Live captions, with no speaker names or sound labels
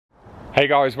Hey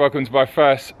guys, welcome to my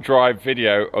first drive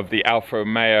video of the Alfa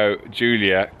Romeo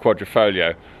Giulia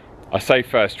Quadrifoglio. I say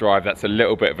first drive, that's a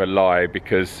little bit of a lie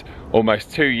because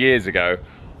almost 2 years ago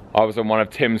I was on one of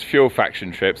Tim's fuel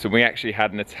faction trips and we actually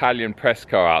had an Italian press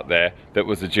car out there that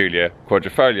was a Giulia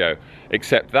Quadrifoglio,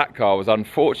 except that car was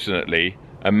unfortunately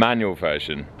a manual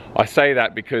version. I say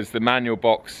that because the manual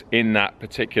box in that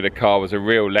particular car was a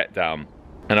real letdown,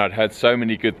 and I'd heard so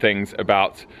many good things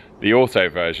about the auto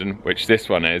version, which this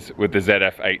one is, with the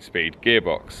ZF 8-speed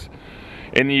gearbox.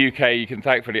 In the UK you can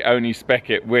thankfully only spec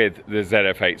it with the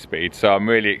ZF 8-speed, so I'm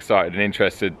really excited and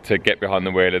interested to get behind the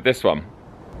wheel of this one.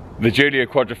 The Giulia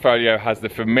Quadrifoglio has the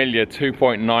familiar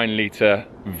 2.9 litre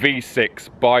V6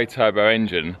 bi-turbo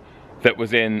engine that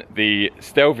was in the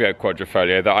Stelvio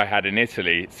Quadrifoglio that I had in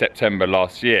Italy September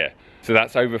last year. So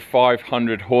that's over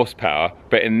 500 horsepower,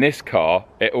 but in this car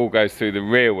it all goes through the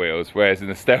rear wheels, whereas in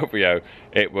the Stelvio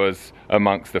it was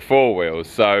amongst the four wheels.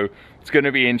 So it's going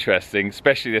to be interesting,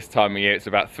 especially this time of year. It's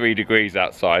about 3 degrees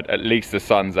outside, at least the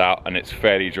sun's out and it's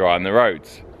fairly dry on the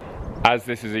roads. As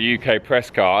this is a UK press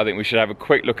car, I think we should have a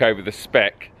quick look over the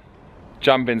spec,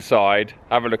 jump inside,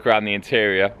 have a look around the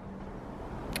interior,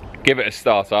 give it a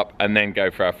start up and then go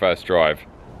for our first drive.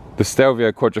 The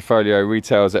Stelvio Quadrifoglio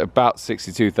retails at about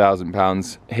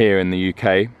 £62,000 here in the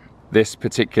UK. This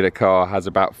particular car has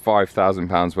about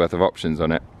 £5,000 worth of options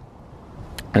on it.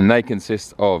 And they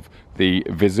consist of the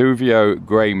Vesuvio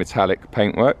grey metallic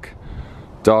paintwork,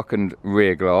 darkened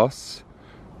rear glass,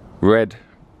 red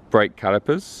brake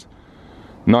calipers,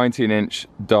 19-inch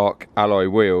dark alloy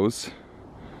wheels,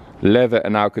 leather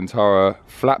and Alcantara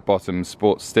flat bottom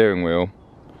sports steering wheel,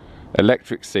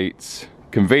 electric seats,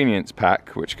 convenience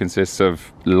pack which consists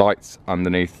of lights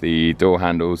underneath the door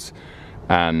handles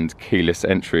and keyless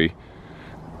entry,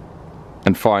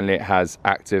 and finally it has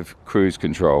active cruise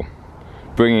control,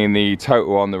 bringing the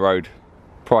total on the road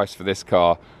price for this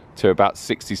car to about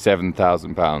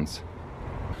 £67,000.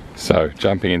 So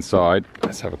jumping inside,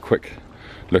 let's have a quick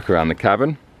look around the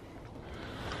cabin.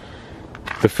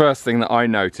 The first thing that I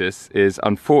notice is,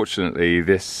 unfortunately,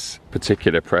 this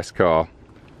particular press car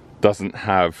doesn't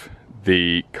have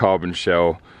the carbon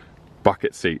shell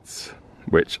bucket seats,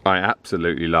 which I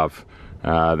absolutely love.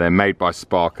 They're made by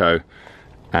Sparco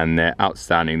and they're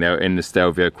outstanding. They're in the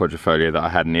Stelvio Quadrifoglio that I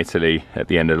had in Italy at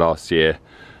the end of last year,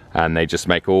 and they just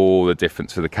make all the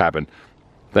difference for the cabin.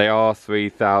 They are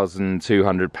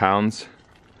 £3,200,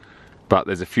 but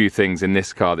there's a few things in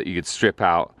this car that you could strip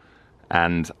out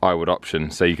and I would option.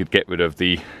 So you could get rid of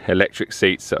the electric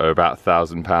seats that are about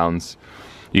 £1,000.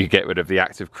 You could get rid of the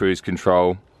active cruise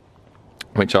control,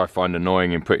 which I find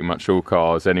annoying in pretty much all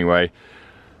cars anyway.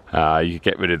 You could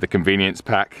get rid of the convenience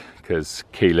pack because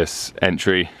keyless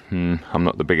entry, I'm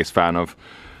not the biggest fan of.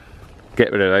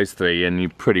 Get rid of those three and you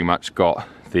pretty much got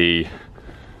the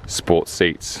sports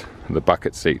seats, the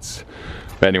bucket seats.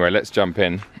 But anyway, let's jump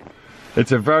in.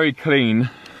 It's a very clean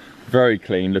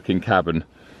looking cabin.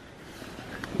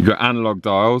 You've got analog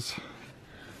dials.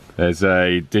 There's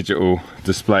a digital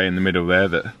display in the middle there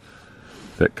that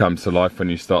comes to life when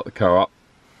you start the car up.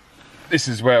 This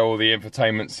is where all the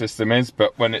infotainment system is,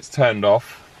 but when it's turned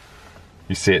off,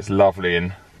 you see it's lovely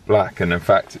in black, and in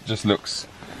fact it just looks,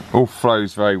 all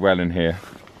flows very well in here.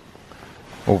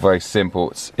 All very simple,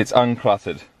 it's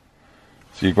uncluttered.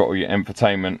 So you've got all your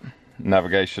infotainment,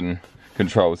 navigation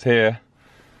controls here.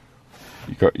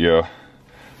 You've got your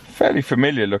fairly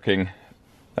familiar looking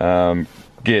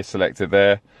gear selector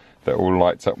there that all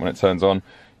lights up when it turns on.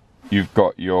 You've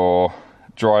got your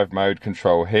drive mode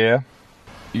control here.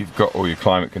 You've got all your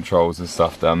climate controls and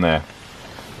stuff down there.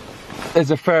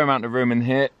 There's a fair amount of room in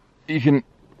here. You can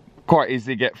quite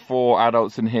easily get 4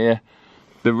 adults in here.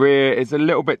 The rear is a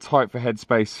little bit tight for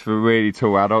headspace for really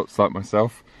tall adults like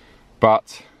myself,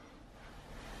 but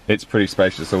it's pretty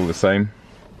spacious all the same.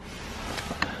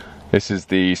 This is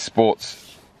the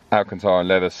sports Alcantara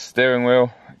leather steering wheel.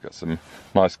 You've got some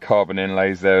nice carbon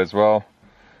inlays there as well.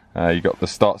 You've got the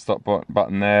start-stop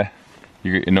button there.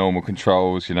 You got your normal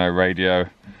controls, you know, radio,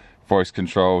 voice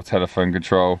control, telephone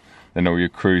control, then all your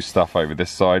cruise stuff over this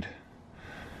side.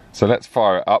 So let's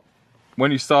fire it up.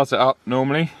 When you start it up,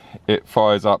 normally it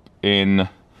fires up in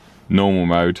normal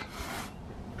mode.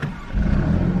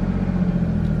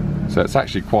 So it's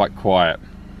actually quite quiet.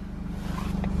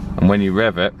 And when you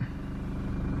rev it,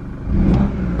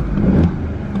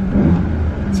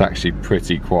 it's actually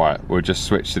pretty quiet. We'll just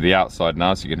switch to the outside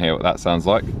now so you can hear what that sounds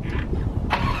like.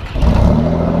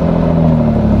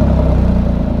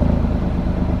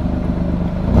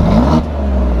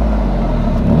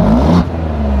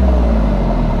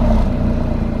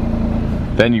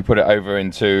 Then you put it over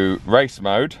into race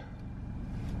mode.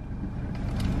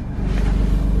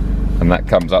 and that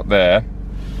comes up there,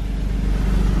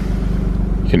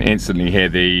 you can instantly hear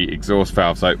the exhaust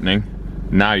valves opening.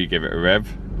 Now you give it a rev,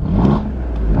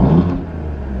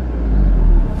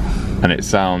 and it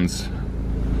sounds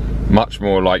much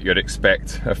more like you'd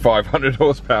expect a 500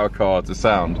 horsepower car to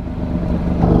sound.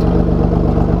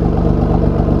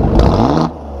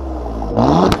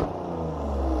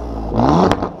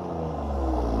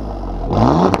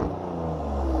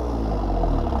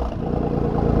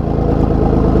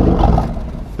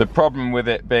 The problem with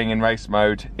it being in race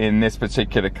mode in this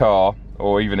particular car,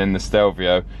 or even in the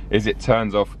Stelvio, is it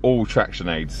turns off all traction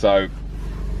aids. So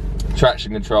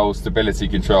traction control, stability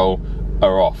control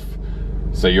are off.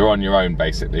 So you're on your own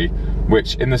basically,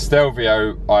 which in the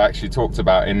Stelvio I actually talked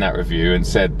about in that review and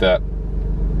said that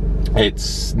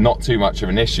it's not too much of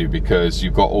an issue because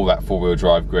you've got all that four-wheel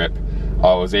drive grip.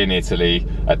 I was in Italy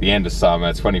at the end of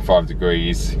summer, 25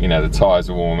 degrees, you know, the tyres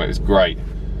were warm, it was great.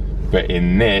 But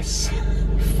in this,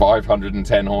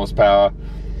 510 horsepower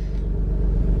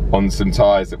on some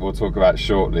tyres that we'll talk about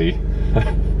shortly,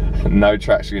 no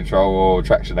traction control or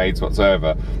traction aids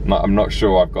whatsoever. I'm not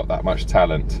sure I've got that much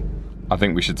talent. I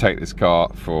think we should take this car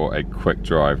for a quick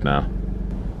drive now.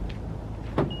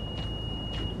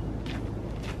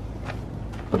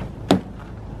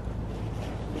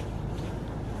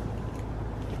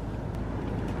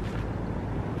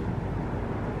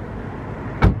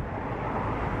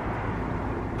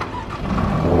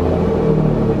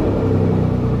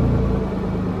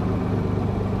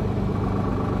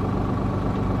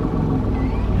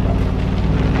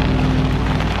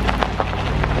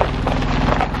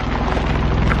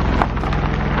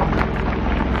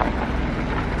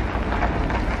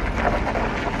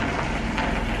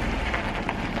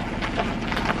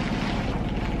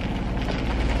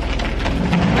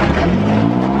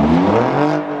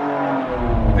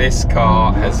 This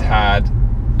car has had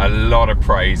a lot of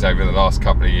praise over the last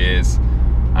couple of years,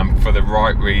 and for the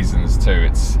right reasons too.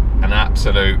 It's an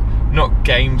absolute, not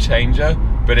game changer,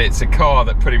 but it's a car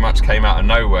that pretty much came out of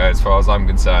nowhere as far as I'm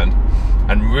concerned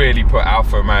and really put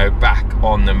Alfa Romeo back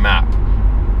on the map.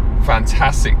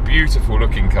 Fantastic, beautiful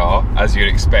looking car, as you'd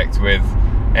expect with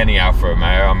any Alfa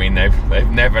Romeo. I mean, they've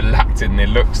never lacked in the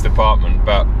looks department,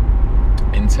 but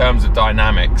in terms of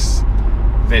dynamics,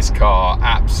 this car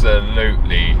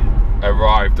absolutely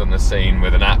arrived on the scene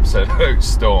with an absolute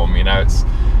storm. You know,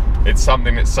 it's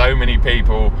something that so many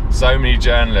people, so many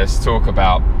journalists talk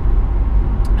about,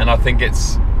 and I think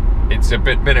it's been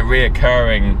a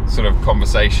reoccurring sort of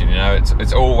conversation. You know,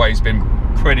 it's always been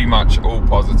pretty much all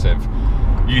positive.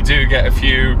 You do get a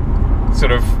few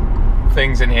sort of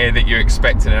things in here that you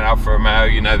expect in an Alfa Romeo,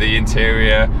 you know, the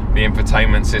interior, the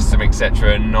infotainment system,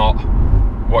 etc., not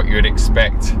what you would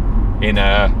expect in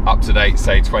a up-to-date,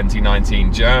 say,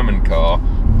 2019 German car.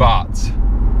 But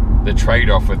the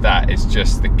trade-off with that is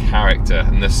just the character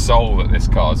and the soul that this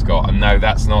car's got. And no,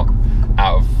 that's not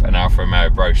out of an Alfa Romeo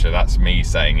brochure, that's me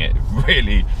saying it.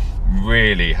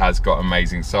 Really has got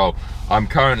amazing soul. I'm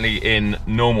currently in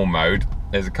normal mode.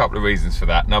 There's a couple of reasons for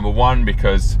that. Number one,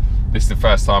 because this is the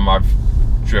first time I've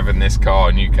driven this car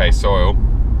on UK soil,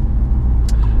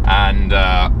 and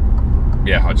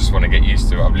yeah, I just want to get used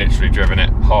to it. I've literally driven it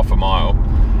half a mile,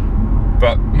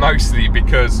 but mostly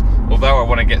because although I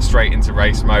want to get straight into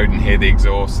race mode and hear the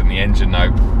exhaust and the engine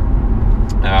note,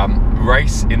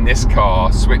 race in this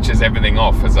car switches everything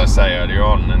off, as I say earlier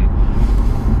on,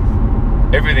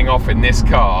 and everything off in this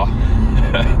car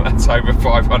that's over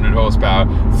 500 horsepower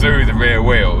through the rear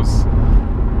wheels.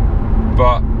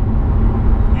 But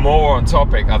more on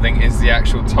topic, I think, is the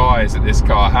actual tyres that this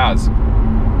car has.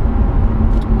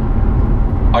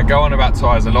 I go on about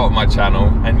tyres a lot on my channel,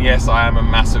 and yes, I am a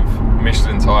massive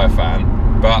Michelin tyre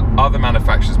fan, but other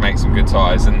manufacturers make some good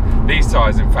tyres, and these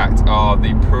tyres in fact are the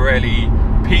Pirelli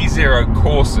P Zero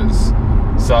Corsas.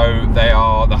 So they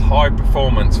are the high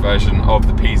performance version of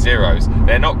the P Zeros.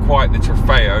 They're not quite the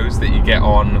Trofeos that you get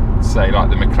on, say, like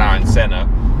the McLaren Senna,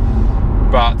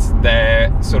 but they're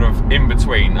sort of in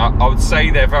between. I would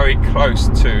say they're very close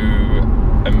to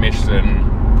a Michelin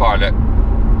Pilot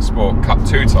Sport Cup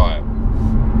 2 tyre.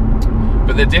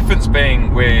 But the difference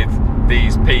being with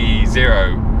these P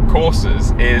Zero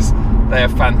Corsas is they're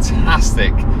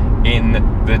fantastic in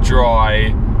the dry,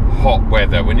 hot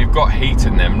weather. When you've got heat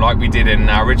in them, like we did in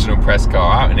our original press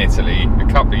car out in Italy a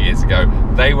couple of years ago,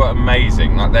 they were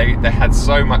amazing. Like they had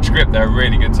so much grip. They're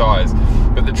really good tyres.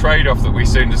 But the trade-off that we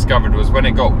soon discovered was when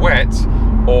it got wet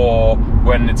or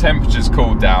when the temperatures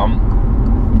cooled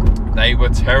down, they were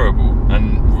terrible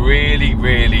and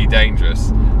really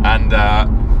dangerous. And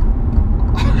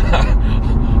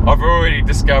I've already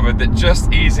discovered that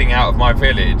just easing out of my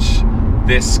village,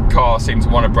 this car seemed to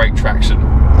want to break traction.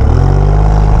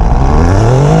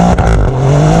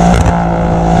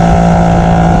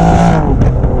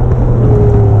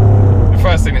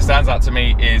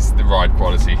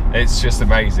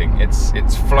 amazing.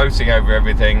 It's floating over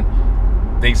everything.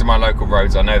 These are my local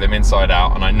roads, I know them inside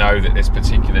out, and I know that this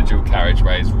particular dual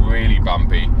carriageway is really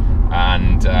bumpy,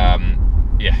 and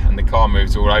yeah, and the car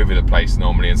moves all over the place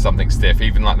normally, and something stiff.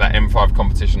 Even like that M5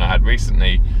 competition I had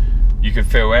recently, you could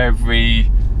feel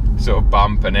every sort of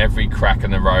bump and every crack in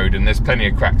the road, and there's plenty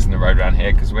of cracks in the road around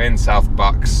here because we're in South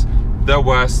Bucks, the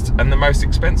worst and the most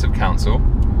expensive council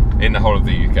in the whole of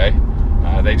the UK.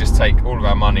 They just take all of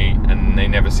our money and they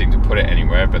never seem to put it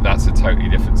anywhere, but that's a totally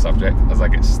different subject as I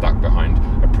get stuck behind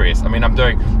a Prius. I mean,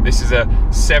 this is a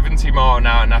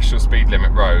 70-mile-an-hour national speed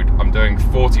limit road. I'm doing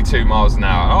 42 miles an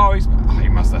hour. Oh, he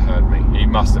must have heard me. He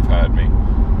must have heard me.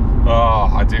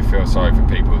 Oh, I do feel sorry for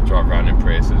people that drive around in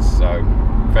Priuses, so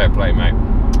fair play, mate.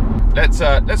 Let's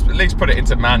at least put it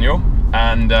into manual,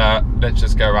 and let's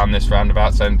just go around this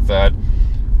roundabout, so in third.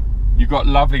 You've got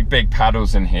lovely big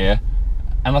paddles in here.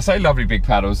 And I say lovely big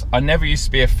paddles, I never used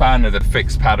to be a fan of the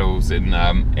fixed paddles in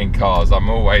cars. I'm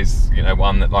always, you know,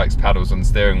 one that likes paddles on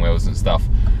steering wheels and stuff.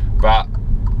 But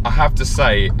I have to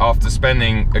say, after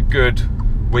spending a good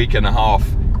week and a half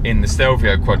in the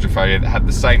Stelvio Quadrifoglio that had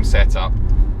the same setup,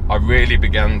 I really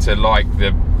began to like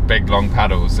the big long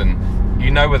paddles, and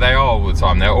you know where they are all the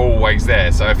time, they're always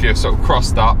there. So if you're sort of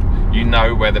crossed up, you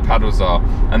know where the paddles are,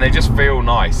 and they just feel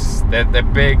nice. They're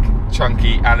big,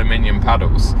 chunky aluminium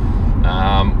paddles.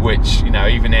 Which, you know,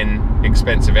 even in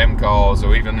expensive M cars,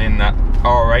 or even in that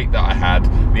R8 that I had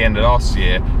the end of last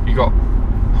year, you got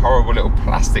horrible little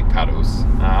plastic paddles.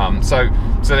 So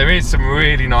there is some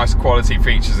really nice quality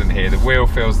features in here. The wheel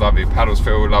feels lovely, the paddles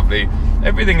feel lovely.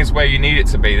 Everything is where you need it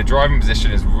to be. The driving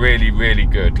position is really, really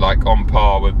good, like on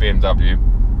par with BMW.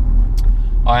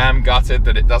 I am gutted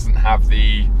that it doesn't have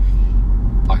the,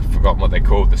 I've forgotten what they're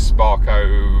called, the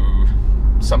Sparco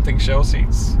something shell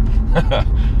seats.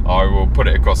 I will put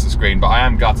it across the screen, but I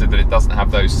am gutted that it doesn't have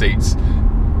those seats,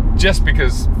 just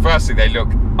because firstly they look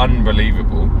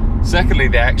unbelievable, secondly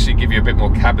they actually give you a bit more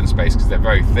cabin space because they're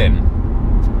very thin.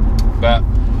 But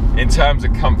in terms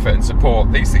of comfort and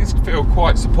support, these things feel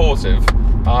quite supportive.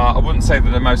 I wouldn't say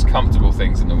they're the most comfortable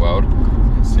things in the world.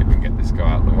 Let's see if we can get this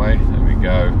guy out of the way. There we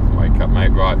go. Wake up, mate.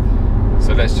 Right,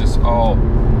 so let's just, oh,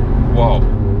 whoa,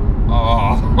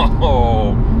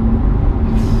 oh,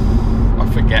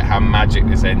 I forget how magic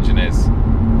this engine is.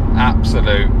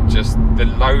 Absolute, just the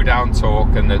low down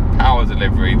torque and the power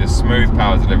delivery, the smooth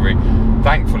power delivery.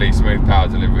 Thankfully smooth power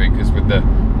delivery, because with the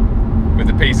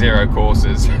P Zero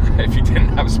Corsas, if you didn't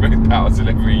have smooth power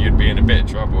delivery, you'd be in a bit of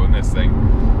trouble in this thing.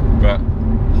 But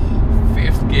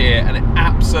fifth gear, and it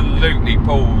absolutely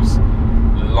pulls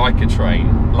like a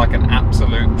train, like an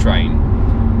absolute train.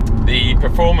 The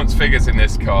performance figures in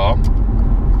this car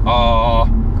are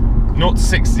 0 to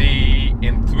 60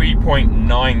 in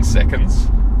 3.9 seconds.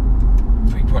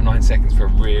 3.9 seconds for a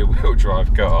rear wheel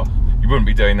drive car. You wouldn't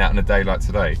be doing that on a day like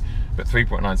today, but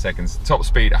 3.9 seconds. Top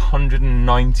speed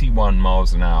 191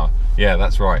 miles an hour. Yeah,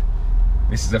 that's right.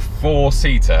 This is a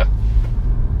 4-seater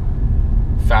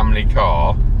family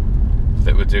car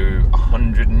that would do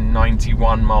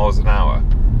 191 miles an hour.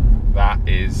 That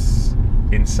is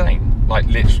insane. Like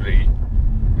literally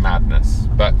madness.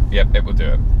 But yep, it will do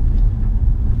it.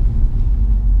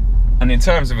 And in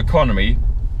terms of economy,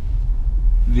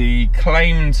 the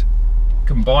claimed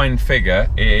combined figure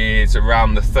is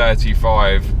around the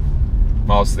 35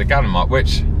 miles to the gallon mark,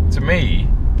 which to me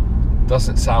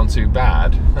doesn't sound too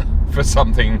bad for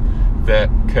something that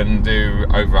can do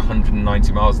over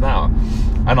 190 miles an hour.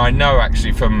 And I know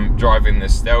actually from driving the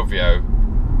Stelvio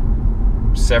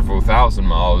several thousand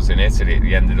miles in Italy at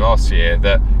the end of last year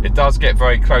that it does get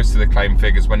very close to the claimed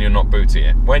figures when you're not booting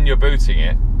it. When you're booting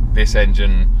it, this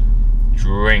engine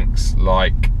drinks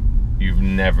like you've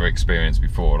never experienced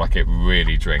before. Like, it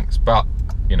really drinks. But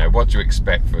you know, what do you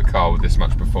expect for a car with this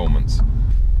much performance?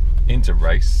 Into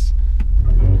race.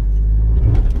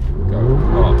 Go.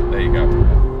 Oh, there you go.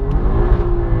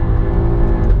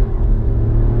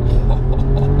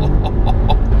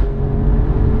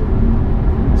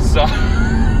 So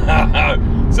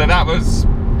that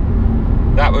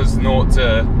was 0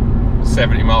 to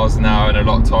 70 miles an hour and a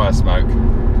lot of tyre smoke.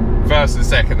 First and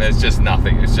second, there's just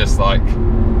nothing. It's just like,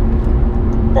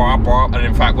 and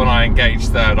in fact, when I engaged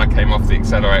third, I came off the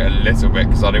accelerator a little bit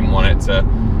because I didn't want it to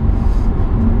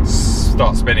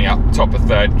start spinning up top of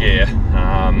third gear.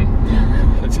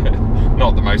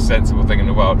 Not the most sensible thing in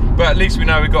the world, but at least we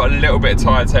know we've got a little bit of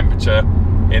tyre temperature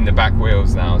in the back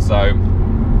wheels now, so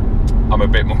I'm a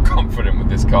bit more confident with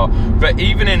this car. But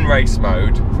even in race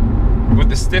mode, with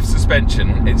the stiff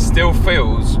suspension, it still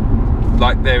feels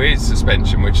like there is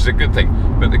suspension, which is a good thing.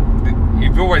 But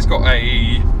you've always got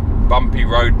a bumpy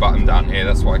road button down here,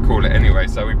 that's what I call it anyway.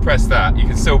 So we press that, you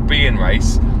can still be in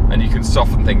race and you can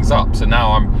soften things up. So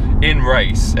now I'm in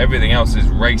race, everything else is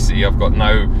racy, I've got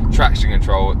no traction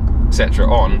control, etc.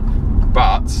 on,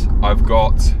 but I've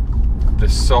got the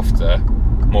softer,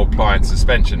 more pliant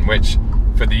suspension, which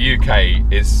for the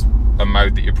UK is a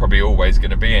mode that you're probably always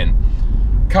going to be in.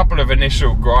 Couple of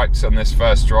initial gripes on this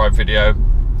first drive video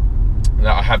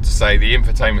that I have to say: the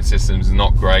infotainment system is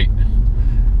not great,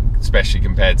 especially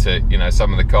compared to, you know,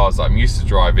 some of the cars that I'm used to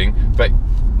driving. But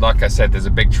like I said, there's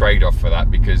a big trade-off for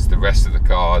that because the rest of the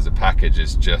car as a package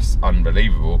is just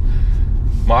unbelievable.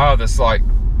 My other slight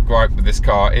gripe with this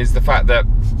car is the fact that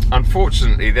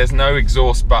unfortunately there's no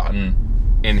exhaust button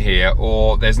in here,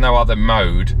 or there's no other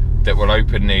mode that will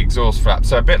open the exhaust flap.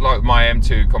 So a bit like my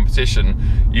M2 competition,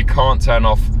 you can't turn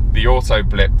off the auto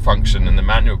blip function in the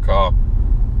manual car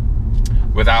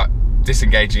without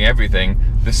disengaging everything.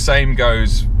 The same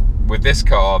goes with this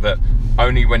car, that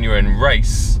only when you're in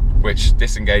race, which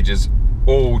disengages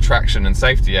all traction and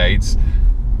safety aids,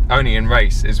 only in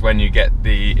race is when you get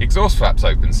the exhaust flaps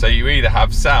open. So you either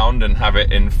have sound and have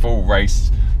it in full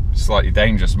race, slightly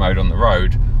dangerous mode on the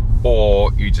road,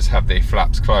 or you just have the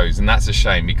flaps closed. And that's a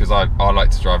shame because I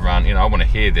like to drive around, you know, I want to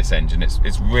hear this engine.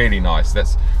 It's really nice.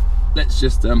 Let's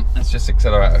just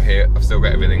accelerate out of here. I've still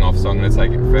got everything off, so I'm going to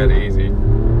take it fairly easy.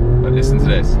 But listen to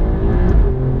this.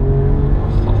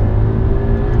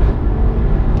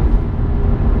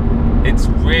 It's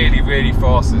really, really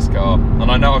fast, this car. And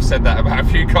I know I've said that about a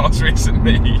few cars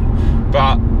recently,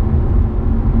 but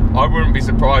I wouldn't be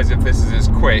surprised if this is as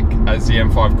quick as the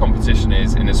M5 competition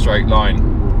is in a straight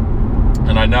line.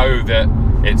 And I know that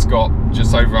it's got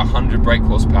just over 100 brake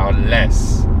horsepower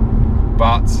less,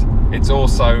 but it's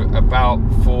also about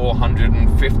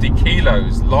 450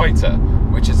 kilos lighter,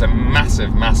 which is a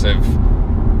massive, massive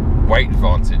weight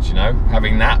advantage, you know,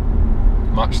 having that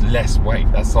much less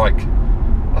weight. That's like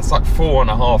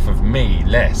 4.5 of me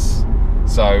less.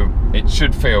 So it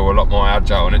should feel a lot more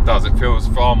agile, and it does. It feels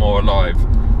far more alive.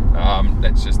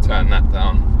 Let's just turn that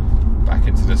down, back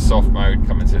into the soft mode,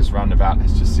 come into this roundabout.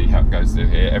 Let's just see how it goes through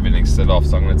here. Everything's still off,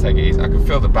 so I'm going to take it easy. I can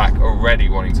feel the back already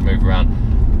wanting to move around.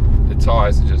 The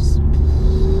tyres are just...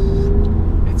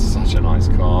 it's such a nice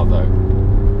car though.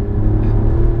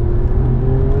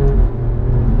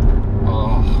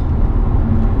 Oh,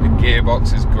 the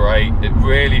gearbox is great. It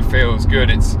really feels good.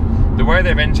 It's the way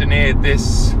they've engineered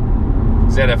this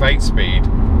ZF8 speed.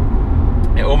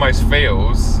 It almost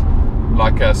feels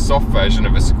like a soft version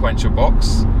of a sequential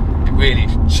box. It really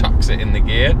chucks it in the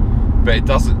gear, but it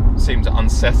doesn't seem to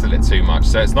unsettle it too much.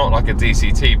 So it's not like a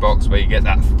DCT box where you get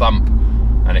that thump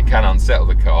and it can unsettle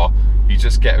the car. You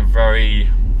just get a very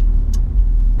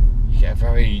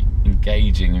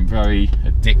engaging and very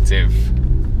addictive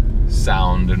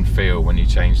sound and feel when you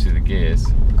change through the gears.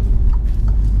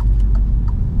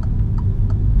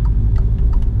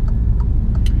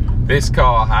 This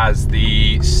car has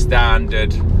the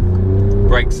standard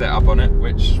brake setup on it,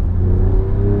 which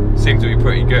seems to be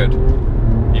pretty good.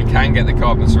 You can get the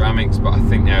carbon ceramics, but I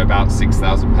think they're about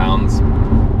 £6,000.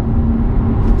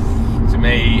 To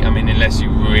me, I mean, unless you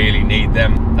really need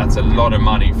them, that's a lot of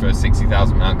money for a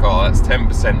 £60,000 car. That's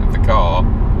 10% of the car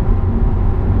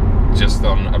just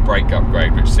on a brake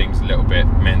upgrade, which seems a little bit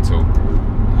mental.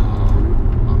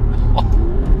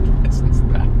 Listen to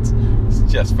that. It's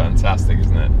just fantastic,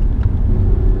 isn't it?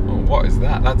 Oh, what is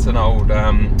that? That's an old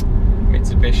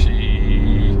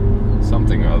Mitsubishi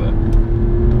something or other.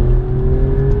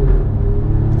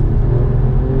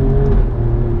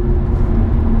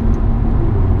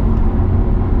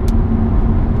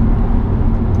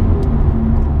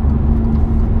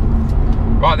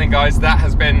 Right then guys, that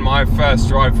has been my first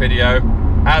drive video.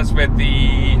 As with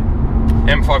the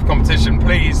M5 competition,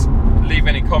 please leave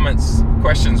any comments,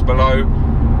 questions below.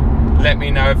 Let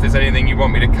me know if there's anything you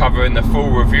want me to cover in the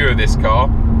full review of this car.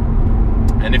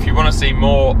 And if you want to see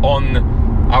more on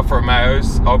Alfa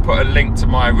Romeos, I'll put a link to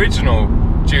my original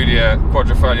Giulia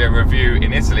Quadrifoglio review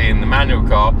in Italy in the manual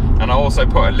car, and I'll also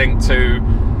put a link to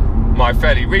my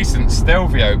fairly recent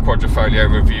Stelvio Quadrifoglio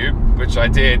review, which I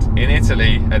did in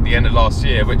Italy at the end of last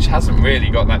year, which hasn't really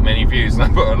got that many views, and I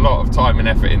put a lot of time and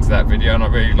effort into that video and I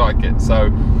really like it.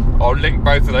 So I'll link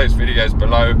both of those videos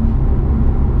below.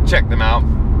 Check them out.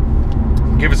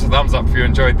 Give us a thumbs up if you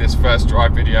enjoyed this first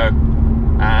drive video,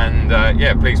 and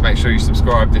yeah, please make sure you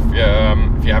subscribed if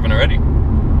you haven't already.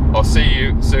 I'll see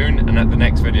you soon and at the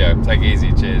next video. Take it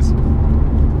easy. Cheers.